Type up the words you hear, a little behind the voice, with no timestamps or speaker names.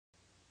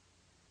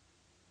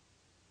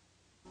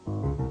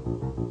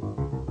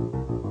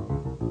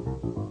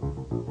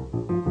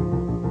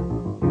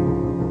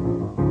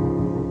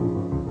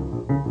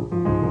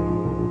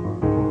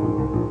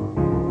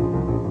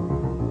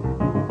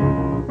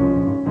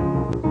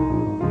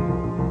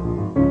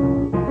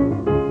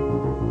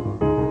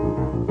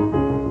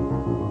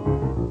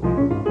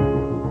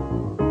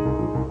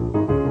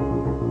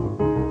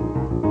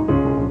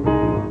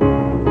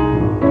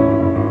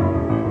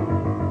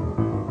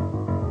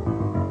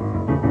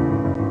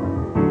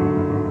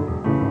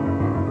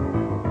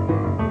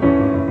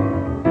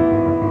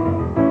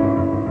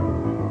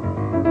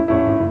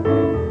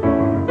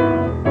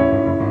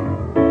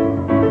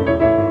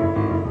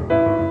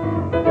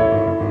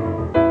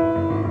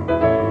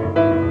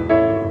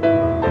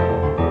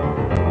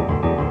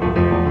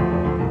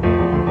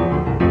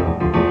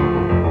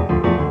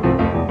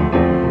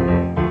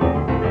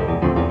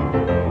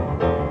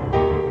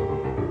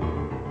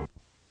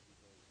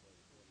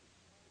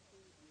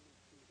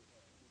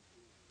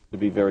to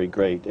be very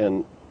great,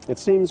 and it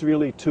seems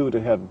really, too, to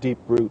have deep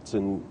roots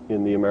in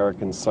the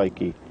American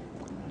psyche.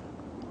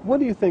 What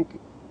do you think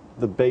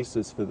the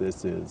basis for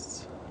this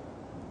is?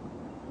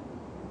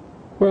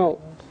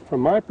 Well, from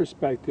my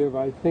perspective,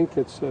 I think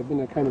it's been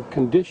a kind of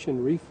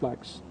conditioned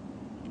reflex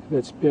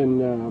that's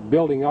been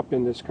building up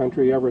in this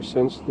country ever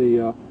since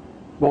the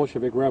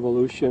Bolshevik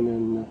Revolution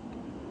in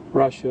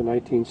Russia,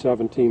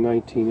 1917,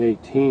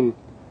 1918.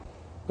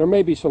 There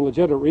may be some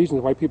legitimate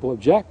reasons why people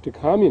object to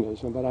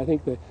communism, but I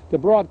think the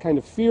broad kind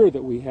of fear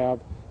that we have,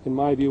 in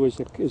my view, is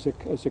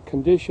a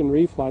conditioned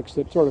reflex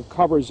that sort of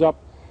covers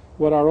up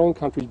what our own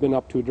country's been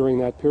up to during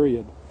that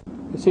period.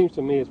 It seems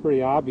to me it's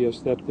pretty obvious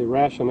that the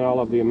rationale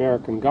of the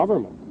American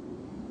government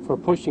for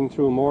pushing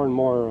through more and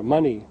more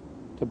money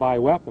to buy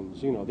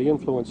weapons, you know, the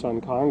influence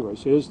on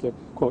Congress, is the,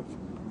 quote,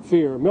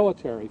 fear,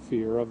 military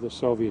fear of the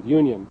Soviet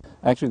Union.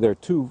 Actually, there are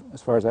two,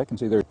 as far as I can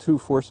see, there are two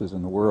forces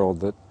in the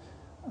world that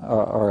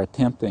are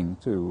attempting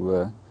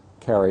to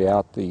carry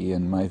out the,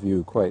 in my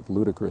view, quite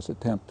ludicrous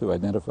attempt to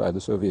identify the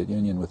Soviet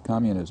Union with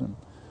communism.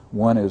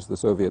 One is the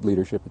Soviet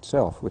leadership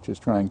itself, which is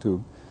trying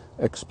to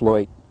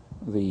exploit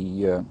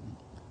the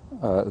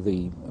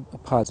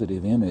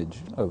positive image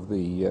of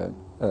the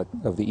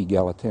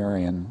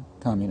egalitarian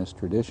communist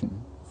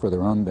tradition for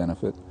their own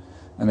benefit,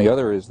 and the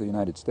other is the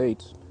United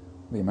States,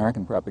 the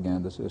American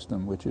propaganda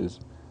system, which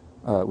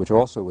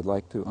also would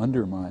like to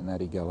undermine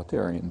that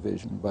egalitarian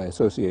vision by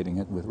associating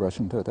it with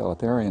Russian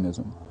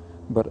totalitarianism.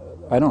 But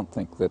I don't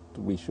think that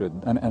we should,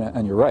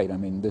 and you're right, I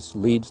mean, this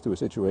leads to a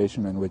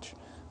situation in which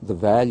the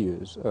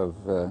values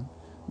of the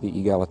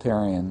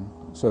egalitarian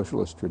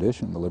socialist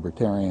tradition, the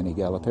libertarian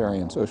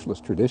egalitarian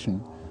socialist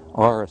tradition,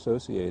 are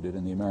associated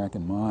in the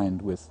American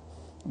mind with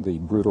the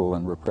brutal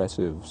and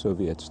repressive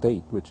Soviet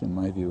state, which in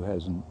my view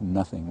has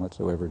nothing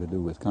whatsoever to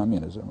do with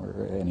communism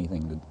or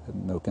anything,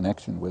 no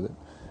connection with it.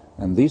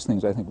 And these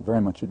things, I think, very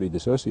much should be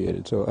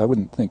dissociated. So I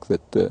wouldn't think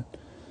that,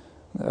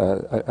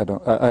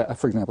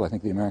 for example, I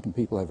think the American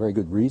people have very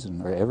good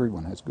reason, or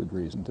everyone has good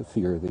reason, to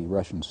fear the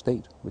Russian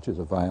state, which is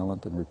a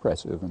violent and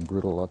repressive and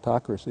brutal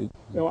autocracy.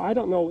 No, I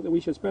don't know that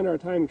we should spend our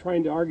time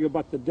trying to argue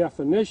about the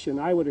definition.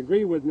 I would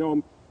agree with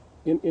Noam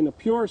in a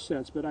pure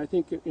sense, but I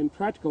think in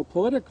practical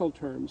political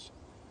terms,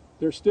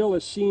 there still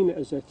is seen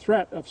as a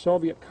threat of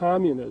Soviet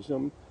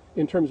communism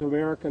in terms of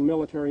American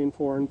military and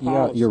foreign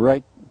policy. Yeah, you're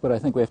right, but I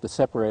think we have to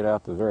separate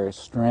out the various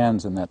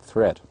strands in that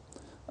threat.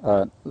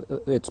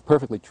 It's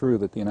perfectly true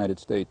that the United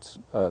States,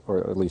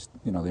 or at least,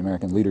 you know, the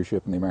American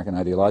leadership and the American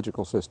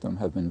ideological system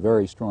have been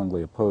very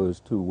strongly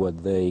opposed to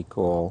what they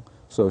call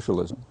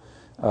socialism.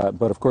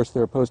 But of course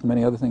they're opposed to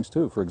many other things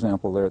too. For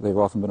example, they've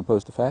often been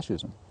opposed to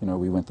fascism. You know,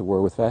 we went to war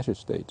with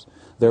fascist states.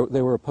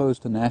 They were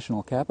opposed to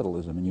national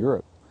capitalism in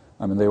Europe.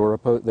 I mean,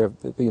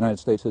 the United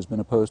States has been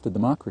opposed to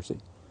democracy.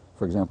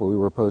 For example, we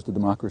were opposed to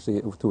democracy,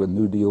 to a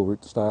New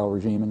Deal-style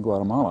regime in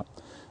Guatemala.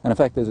 And in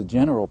fact, there's a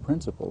general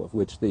principle of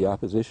which the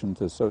opposition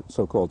to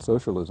so-called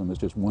socialism is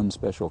just one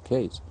special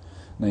case.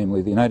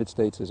 Namely, the United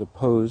States is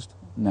opposed,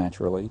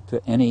 naturally, to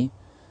any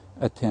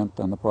attempt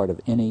on the part of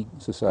any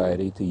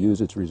society to use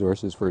its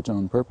resources for its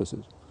own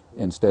purposes,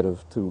 instead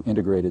of to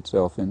integrate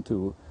itself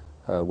into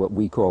what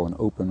we call an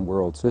open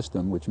world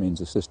system, which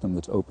means a system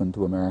that's open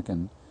to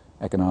American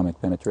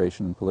economic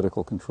penetration and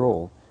political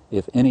control.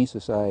 If any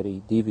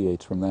society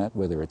deviates from that,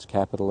 whether it's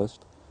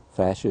capitalist,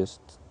 fascist,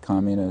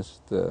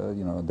 communist,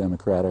 you know,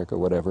 democratic or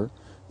whatever,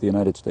 the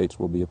United States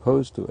will be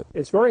opposed to it.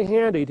 It's very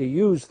handy to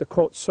use the,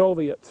 quote,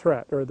 Soviet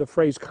threat, or the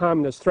phrase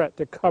communist threat,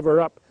 to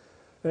cover up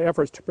the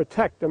efforts to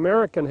protect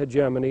American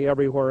hegemony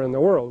everywhere in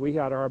the world. We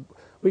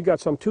got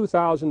some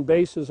 2,000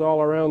 bases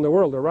all around the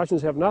world. The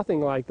Russians have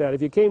nothing like that.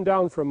 If you came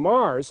down from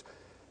Mars,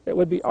 it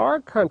would be,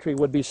 our country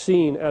would be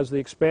seen as the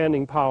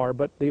expanding power,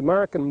 but the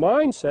American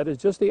mindset is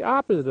just the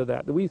opposite of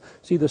that. We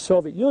see the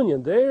Soviet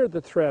Union, they're the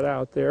threat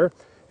out there,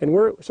 and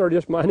we're sort of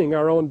just minding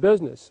our own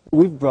business.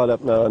 We've brought up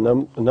now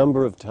a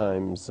number of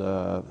times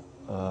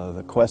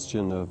the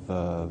question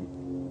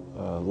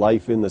of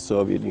life in the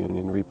Soviet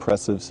Union,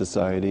 repressive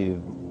society.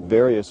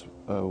 Various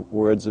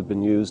words have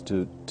been used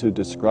to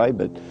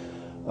describe it.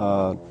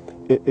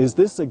 Is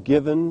this a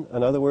given?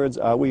 In other words,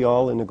 are we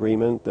all in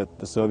agreement that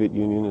the Soviet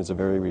Union is a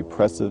very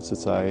repressive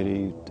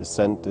society?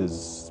 Dissent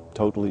is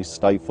totally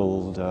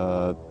stifled.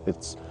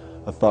 It's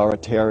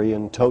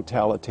authoritarian,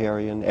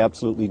 totalitarian,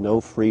 absolutely no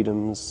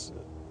freedoms,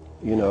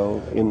 you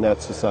know, in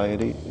that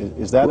society.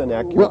 Is that an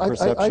accurate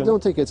perception? I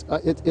don't think it's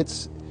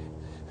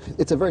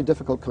a very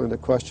difficult kind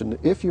of question.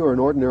 If you're an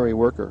ordinary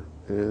worker,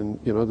 and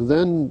you know,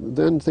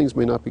 then things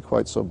may not be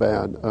quite so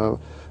bad.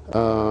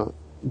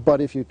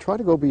 But if you try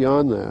to go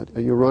beyond that,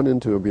 you run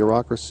into a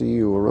bureaucracy,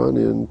 you will run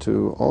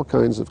into all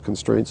kinds of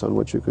constraints on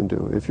what you can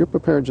do. If you're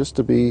prepared just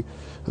to be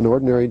an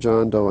ordinary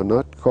John Doe and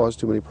not cause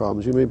too many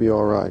problems, you may be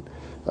all right.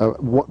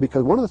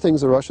 Because one of the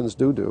things the Russians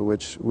do,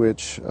 which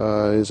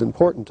is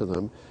important to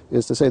them,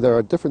 is to say there are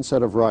a different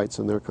set of rights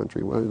in their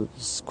country.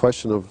 It's a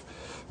question of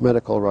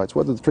medical rights.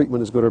 Whether the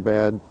treatment is good or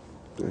bad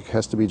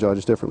has to be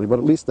judged differently, but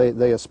at least they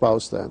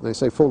espouse that. They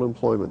say full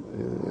employment.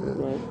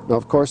 Right. Now,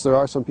 of course, there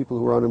are some people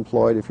who are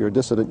unemployed. If you're a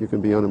dissident, you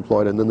can be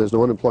unemployed, and then there's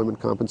no unemployment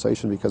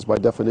compensation because by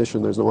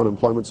definition there's no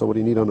unemployment, so what do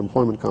you need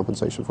unemployment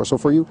compensation for? So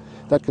for you,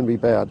 that can be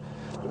bad.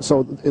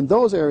 So in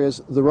those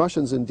areas, the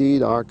Russians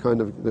indeed are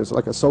kind of, there's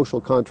like a social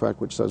contract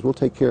which says we'll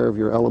take care of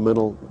your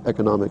elemental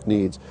economic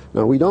needs.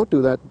 Now, we don't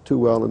do that too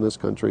well in this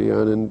country,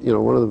 and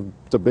one of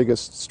the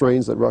biggest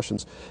strains that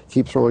Russians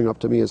keep throwing up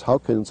to me is how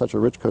can such a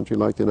rich country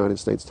like the United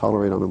States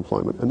tolerate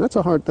unemployment? And that's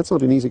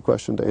not an easy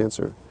question to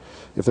answer,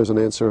 if there's an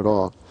answer at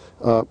all.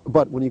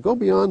 But when you go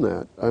beyond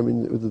that, I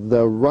mean,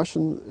 the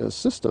Russian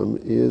system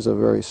is a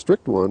very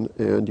strict one,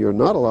 and you're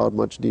not allowed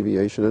much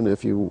deviation. And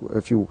if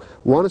you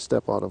want to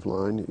step out of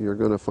line, you're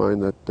going to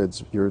find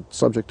that you're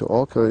subject to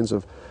all kinds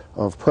of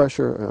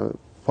pressure,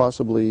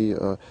 possibly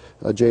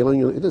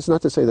jailing. It's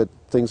not to say that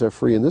things are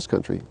free in this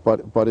country,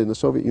 but in the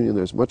Soviet Union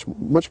there's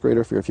much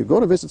greater fear. If you go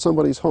to visit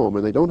somebody's home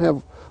and they don't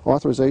have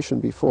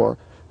authorization before,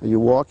 you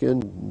walk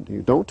in,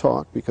 you don't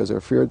talk because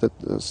they're feared that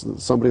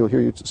somebody will hear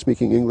you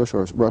speaking English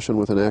or Russian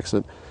with an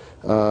accent.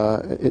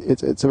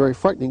 It's a very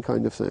frightening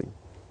kind of thing.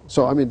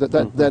 So I mean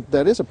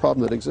that is a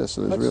problem that exists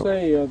and is real.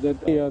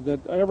 Let's say that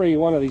every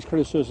one of these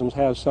criticisms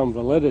has some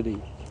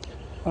validity.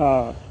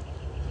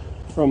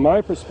 From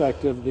my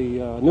perspective,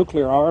 the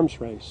nuclear arms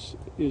race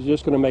is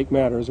just going to make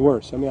matters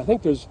worse. I mean, I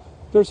think there's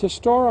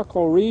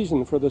historical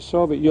reason for the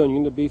Soviet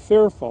Union to be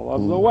fearful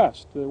of the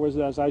West. There was,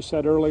 as I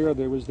said earlier,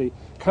 there was the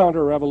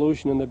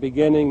counter-revolution in the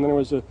beginning. Then there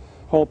was a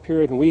whole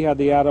period when we had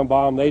the atom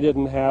bomb, they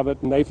didn't have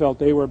it, and they felt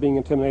they were being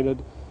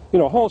intimidated.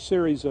 A whole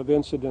series of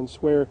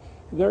incidents where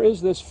there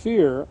is this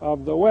fear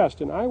of the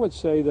West. And I would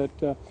say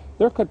that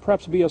there could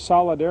perhaps be a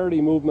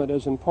solidarity movement,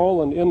 as in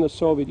Poland, in the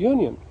Soviet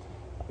Union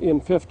in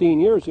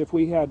 15 years if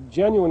we had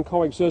genuine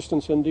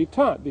coexistence and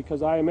detente,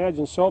 because I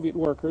imagine Soviet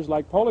workers,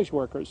 like Polish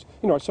workers,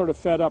 are sort of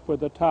fed up with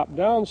the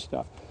top-down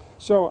stuff.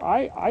 So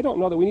I don't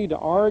know that we need to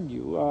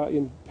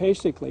argue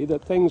basically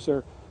that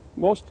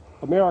most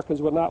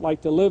Americans would not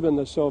like to live in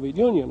the Soviet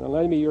Union. And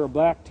maybe you're a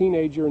black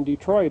teenager in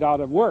Detroit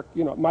out of work,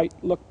 it might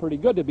look pretty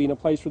good to be in a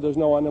place where there's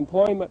no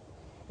unemployment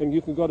and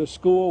you can go to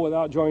school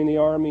without joining the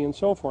army and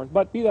so forth.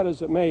 But be that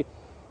as it may,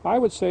 I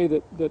would say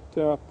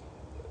that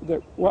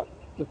what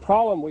the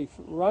problem we've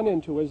run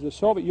into is the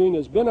Soviet Union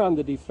has been on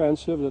the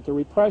defensive, that the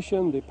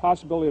repression, the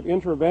possibility of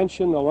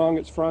intervention along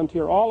its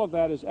frontier, all of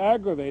that is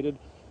aggravated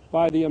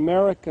by the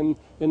American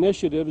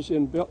initiatives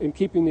in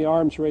keeping the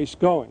arms race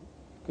going.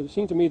 Because it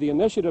seems to me the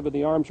initiative of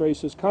the arms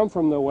race has come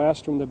from the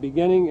West from the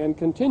beginning and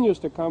continues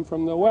to come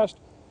from the West.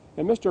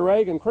 And Mr.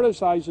 Reagan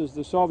criticizes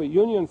the Soviet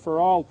Union for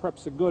all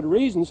perhaps the good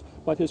reasons,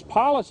 but his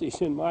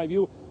policies, in my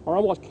view, are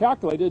almost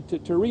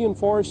calculated to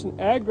reinforce and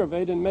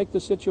aggravate and make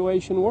the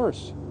situation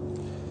worse.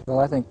 Well,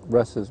 I think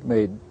Russ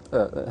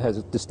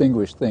has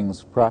distinguished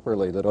things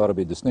properly that ought to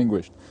be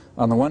distinguished.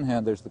 On the one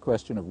hand, there's the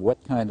question of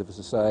what kind of a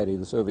society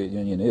the Soviet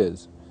Union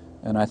is.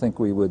 And I think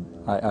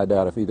I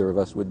doubt if either of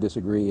us would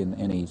disagree in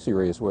any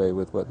serious way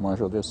with what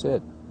Marshall just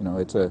said.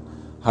 It's a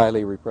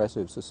highly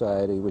repressive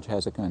society which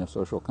has a kind of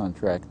social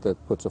contract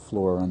that puts a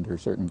floor under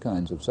certain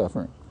kinds of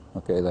suffering.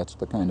 Okay, that's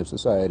the kind of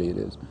society it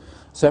is.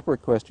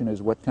 Separate question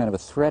is what kind of a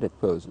threat it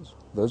poses.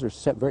 Those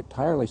are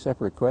entirely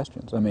separate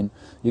questions. I mean,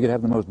 you could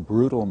have the most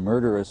brutal,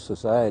 murderous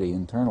society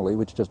internally,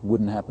 which just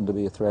wouldn't happen to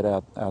be a threat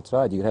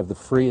outside. You could have the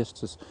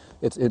freest.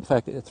 In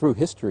fact, through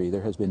history,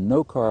 there has been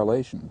no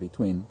correlation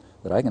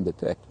that I can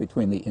detect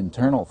between the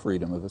internal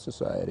freedom of a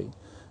society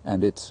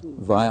and its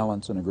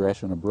violence and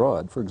aggression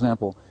abroad. For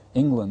example,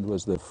 England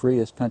was the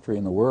freest country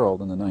in the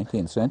world in the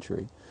 19th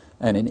century.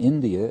 And in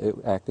India, it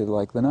acted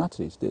like the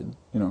Nazis did.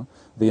 The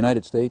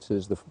United States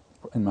is,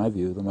 in my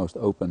view, the most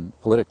open,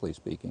 politically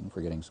speaking,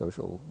 forgetting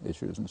social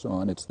issues and so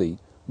on. It's the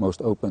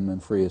most open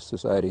and freest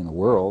society in the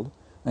world,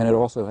 and it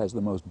also has the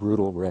most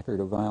brutal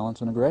record of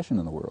violence and aggression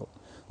in the world.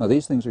 Now,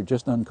 these things are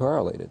just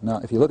uncorrelated. Now,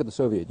 if you look at the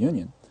Soviet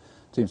Union,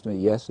 it seems to me,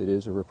 yes, it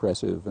is a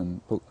repressive, and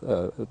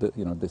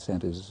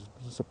dissent is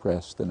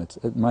suppressed, and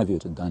in my view,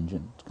 it's a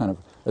dungeon. It's kind of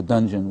a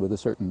dungeon with a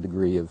certain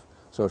degree of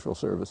social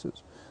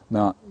services.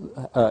 Now,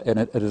 and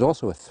it is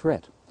also a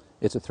threat.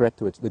 It's a threat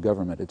to the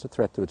government. It's a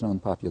threat to its own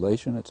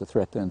population. It's a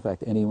threat to, in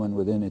fact, anyone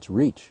within its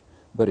reach.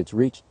 But its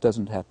reach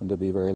doesn't happen to be very